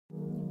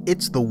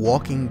It's the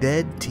Walking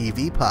Dead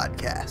TV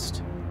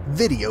podcast,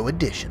 video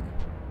edition.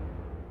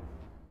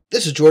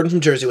 This is Jordan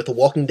from Jersey with the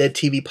Walking Dead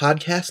TV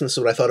podcast, and this is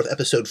what I thought of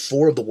episode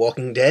 4 of The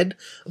Walking Dead,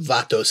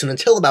 Vatos. And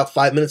until about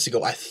 5 minutes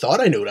ago, I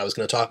thought I knew what I was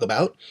going to talk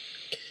about.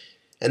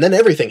 And then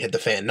everything hit the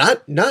fan.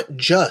 Not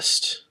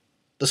just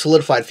the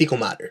solidified fecal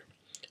matter,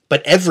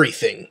 but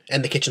everything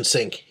and the kitchen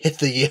sink hit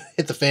the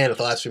fan at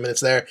the last few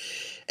minutes there.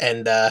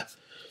 And I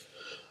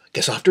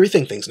guess I'll have to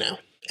rethink things now.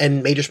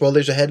 And major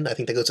spoilers ahead, I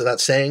think that goes without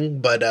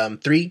saying, but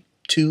 3,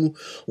 2,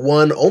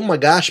 1, oh my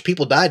gosh,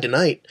 people died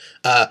tonight.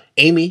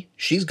 Amy,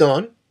 she's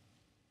gone.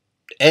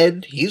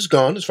 Ed, he's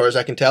gone, as far as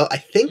I can tell. I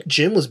think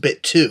Jim was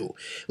bit too.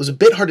 It was a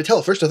bit hard to tell.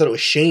 At first I thought it was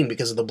Shane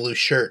because of the blue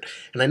shirt.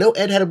 And I know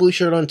Ed had a blue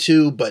shirt on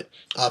too, but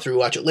I'll have to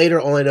rewatch it later.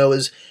 All I know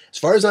is, as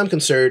far as I'm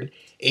concerned,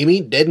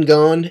 Amy, dead and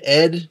gone.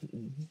 Ed,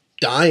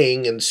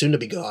 dying and soon to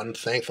be gone,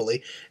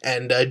 thankfully.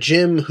 And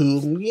Jim,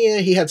 who, yeah,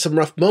 he had some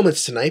rough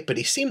moments tonight, but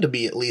he seemed to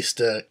be at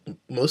least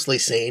mostly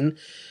sane.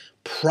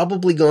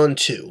 Probably gone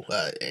too.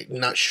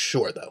 Not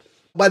sure, though.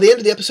 By the end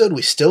of the episode,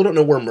 we still don't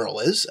know where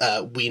Merle is.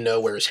 We know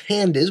where his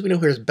hand is, we know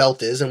where his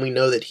belt is, and we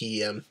know that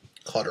he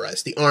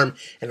cauterized the arm,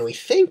 and we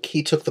think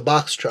he took the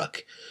box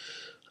truck.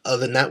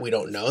 Other than that, we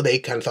don't know. They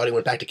kind of thought he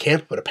went back to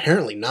camp, but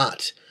apparently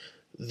not.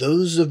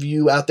 Those of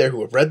you out there who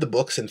have read the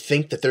books and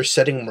think that they're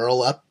setting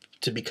Merle up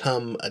to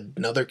become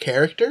another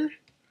character?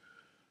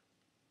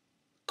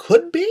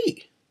 Could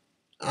be.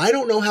 I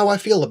don't know how I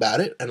feel about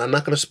it, and I'm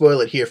not going to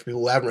spoil it here for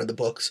people who haven't read the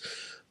books,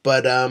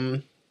 but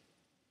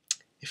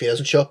if he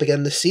doesn't show up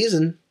again this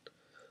season,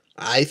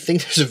 I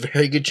think there's a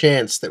very good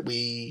chance that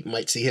we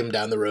might see him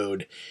down the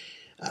road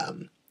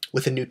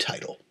with a new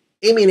title.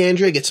 Amy and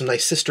Andrea get some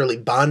nice sisterly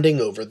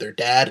bonding over their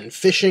dad and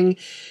fishing,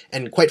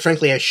 and quite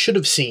frankly, I should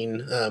have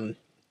seen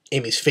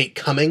Amy's fate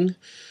coming,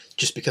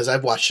 just because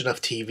I've watched enough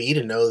TV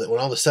to know that when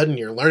all of a sudden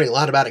you're learning a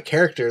lot about a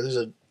character, there's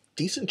a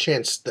decent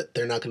chance that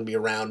they're not going to be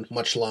around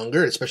much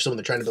longer, especially when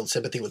they're trying to build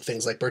sympathy with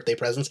things like birthday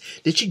presents.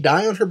 Did she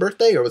die on her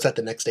birthday, or was that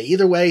the next day?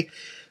 Either way,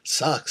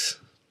 sucks.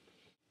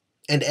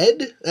 And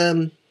Ed,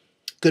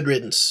 good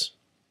riddance.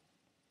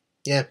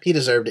 Yeah, he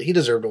deserved it. He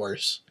deserved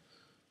worse.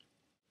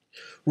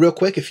 Real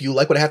quick, if you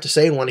like what I have to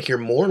say and want to hear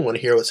more and want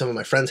to hear what some of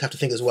my friends have to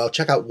think as well,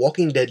 check out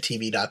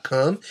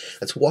WalkingDeadTV.com.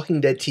 That's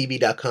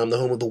WalkingDeadTV.com, the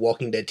home of the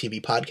Walking Dead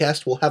TV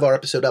podcast. We'll have our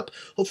episode up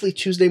hopefully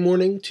Tuesday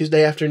morning,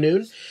 Tuesday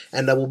afternoon,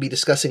 and we'll be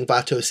discussing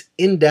Vatos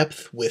in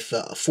depth with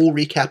a full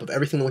recap of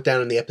everything that went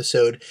down in the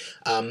episode,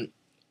 and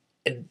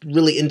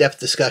really in-depth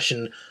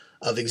discussion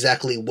of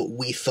exactly what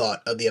we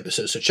thought of the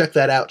episode. So check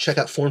that out. Check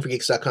out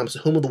forumforgeeks.com. It's the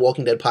home of the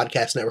Walking Dead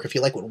Podcast Network. If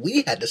you like what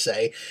we had to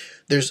say,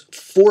 there's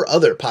 4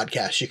 other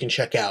podcasts you can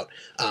check out,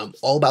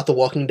 all about The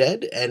Walking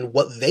Dead and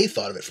what they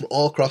thought of it from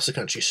all across the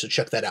country. So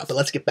check that out. But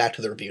let's get back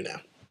to the review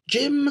now.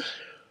 Jim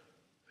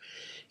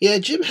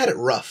had it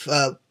rough.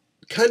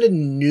 Kind of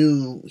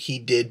knew he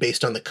did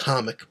based on the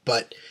comic,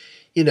 but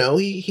you know,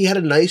 he had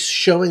a nice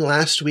showing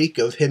last week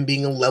of him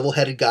being a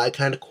level-headed guy,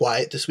 kind of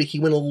quiet. This week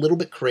he went a little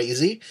bit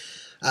crazy.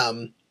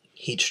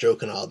 Heat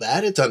stroke and all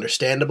that. It's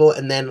understandable.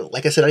 And then,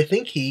 like I said, I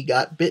think he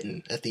got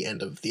bitten at the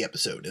end of the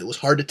episode. It was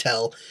hard to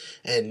tell,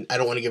 and I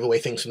don't want to give away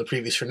things from the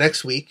previews for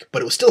next week,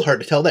 but it was still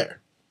hard to tell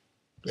there,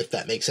 if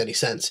that makes any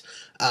sense.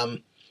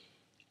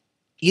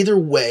 Either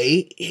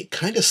way, it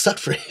kind of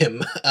sucked for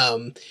him.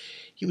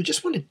 He would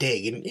just want to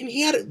dig, and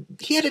he had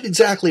it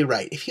exactly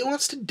right. If he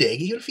wants to dig,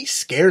 even if he's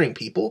scaring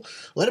people,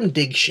 let him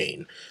dig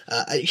Shane.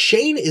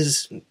 Shane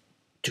is,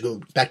 to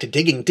go back to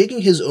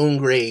digging his own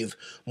grave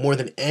more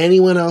than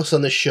anyone else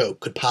on the show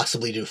could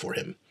possibly do for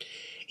him.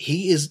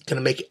 He is going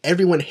to make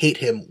everyone hate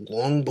him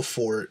long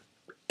before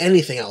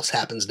anything else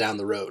happens down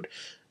the road.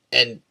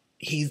 And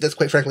that's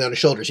quite frankly on his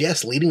shoulders.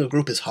 Yes, leading a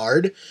group is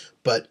hard,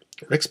 but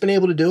Rick's been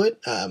able to do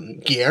it.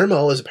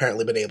 Guillermo has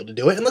apparently been able to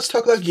do it. And let's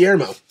talk about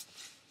Guillermo.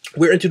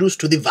 We're introduced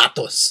to the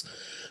Vatos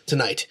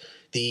tonight.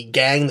 The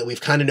gang that we've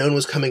kind of known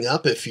was coming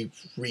up. If you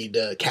read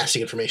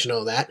casting information and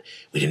all that,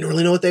 we didn't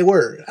really know what they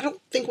were. I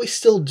don't think we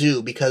still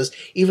do, because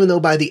even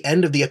though by the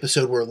end of the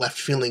episode we're left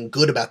feeling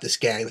good about this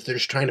gang, that they're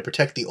just trying to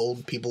protect the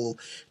old people,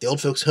 the old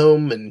folks'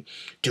 home, and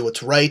do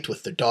what's right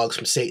with their dogs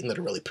from Satan that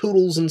are really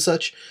poodles and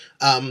such,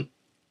 I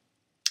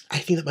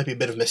think that might be a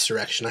bit of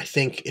misdirection. I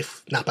think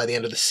if not by the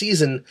end of the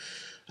season,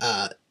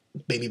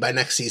 maybe by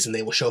next season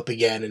they will show up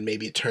again, and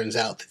maybe it turns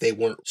out that they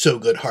weren't so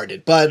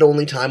good-hearted. But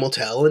only time will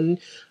tell, and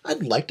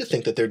I'd like to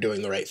think that they're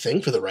doing the right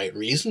thing for the right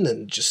reason,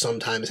 and just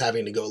sometimes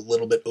having to go a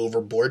little bit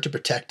overboard to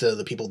protect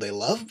the people they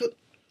love, but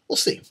we'll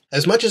see.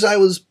 As much as I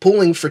was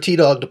pulling for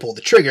T-Dog to pull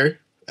the trigger,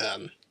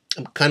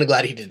 I'm kind of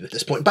glad he did it at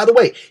this point. By the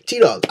way,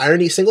 T-Dog,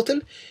 Irony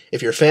Singleton,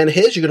 if you're a fan of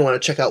his, you're going to want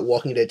to check out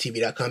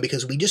WalkingDeadTV.com,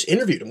 because we just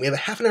interviewed him. We have a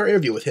half-an-hour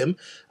interview with him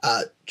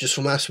just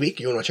from last week.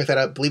 You're going to want to check that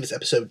out. I believe it's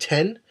episode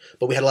 10,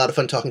 but we had a lot of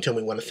fun talking to him.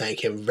 We want to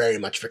thank him very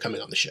much for coming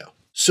on the show.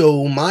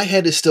 So my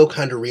head is still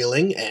kind of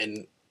reeling,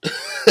 and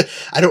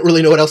I don't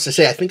really know what else to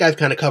say. I think I've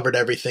kind of covered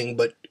everything,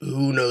 but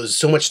who knows?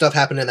 So much stuff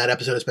happened in that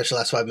episode, especially the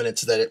last 5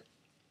 minutes, that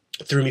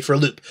threw me for a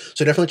loop.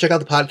 So definitely check out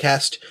the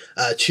podcast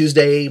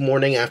Tuesday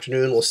morning,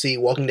 afternoon. We'll see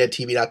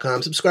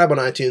WalkingDeadTV.com. Subscribe on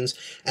iTunes,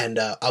 and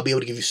I'll be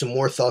able to give you some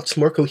more thoughts,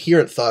 more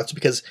coherent thoughts,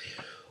 because,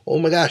 oh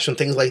my gosh, when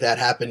things like that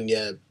happen,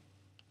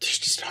 it's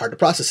just hard to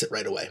process it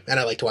right away. And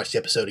I like to watch the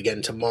episode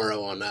again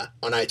tomorrow on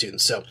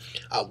iTunes. So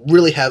I'll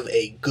really have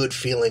a good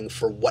feeling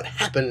for what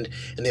happened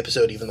in the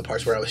episode, even the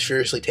parts where I was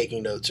furiously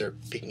taking notes or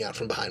peeking out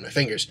from behind my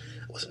fingers.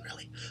 I wasn't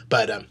really.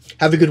 But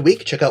have a good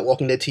week. Check out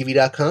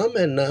WalkingDeadTV.com,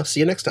 and see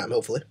you next time,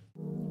 hopefully.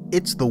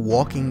 It's the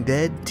Walking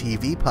Dead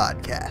TV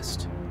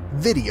Podcast,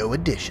 Video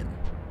Edition.